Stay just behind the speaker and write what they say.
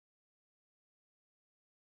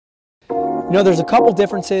There's a couple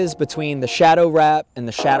differences between the shadow wrap and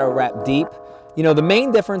the shadow wrap deep. The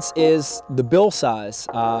main difference is the bill size.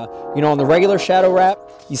 On the regular shadow wrap,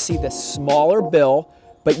 you see the smaller bill,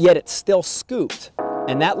 but yet it's still scooped.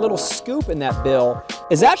 And that little scoop in that bill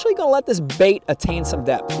is actually going to let this bait attain some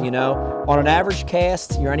depth. On an average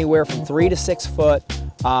cast, you're anywhere from 3 to 6 foot.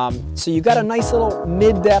 So you got a nice little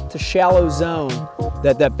mid-depth to shallow zone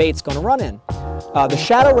that bait's going to run in. The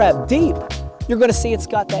shadow wrap deep, you're going to see it's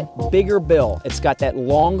got that bigger bill. It's got that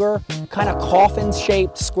longer, kind of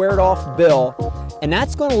coffin-shaped, squared-off bill, and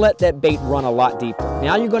that's going to let that bait run a lot deeper.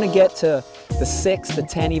 Now you're going to get to the 6 to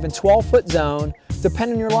 10, even 12-foot zone,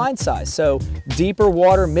 depending on your line size. So deeper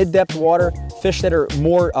water, mid-depth water, fish that are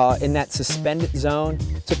more in that suspended zone,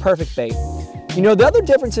 it's a perfect bait. The other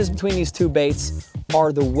differences between these two baits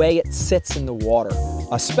are the way it sits in the water,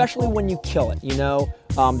 especially when you kill it.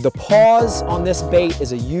 The pause on this bait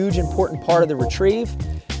is a huge important part of the retrieve.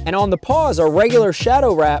 And on the pause, our regular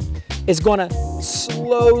shadow wrap is going to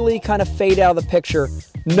slowly kind of fade out of the picture,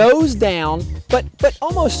 nose down, but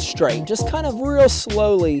almost straight, just kind of real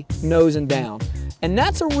slowly nosing down. And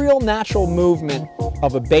that's a real natural movement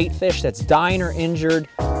of a bait fish that's dying or injured,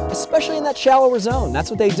 especially in that shallower zone. That's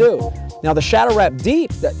what they do. Now the shadow wrap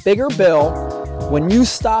deep, that bigger bill, when you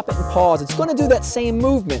stop it and pause, it's going to do that same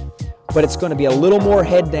movement, but it's going to be a little more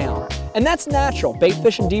head down. And that's natural. Bait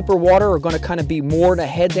fish in deeper water are going to kind of be more in a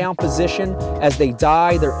head down position. As they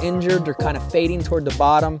die, they're injured, they're kind of fading toward the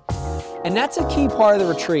bottom. And that's a key part of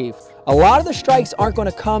the retrieve. A lot of the strikes aren't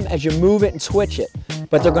going to come as you move it and twitch it,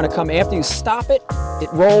 but they're going to come after you stop it,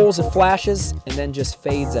 it rolls, it flashes, and then just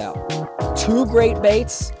fades out. Two great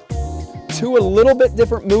baits, two a little bit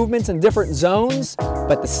different movements and different zones,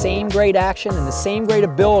 but the same great action and the same great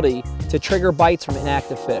ability to trigger bites from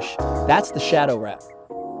inactive fish. That's the shadow wrap.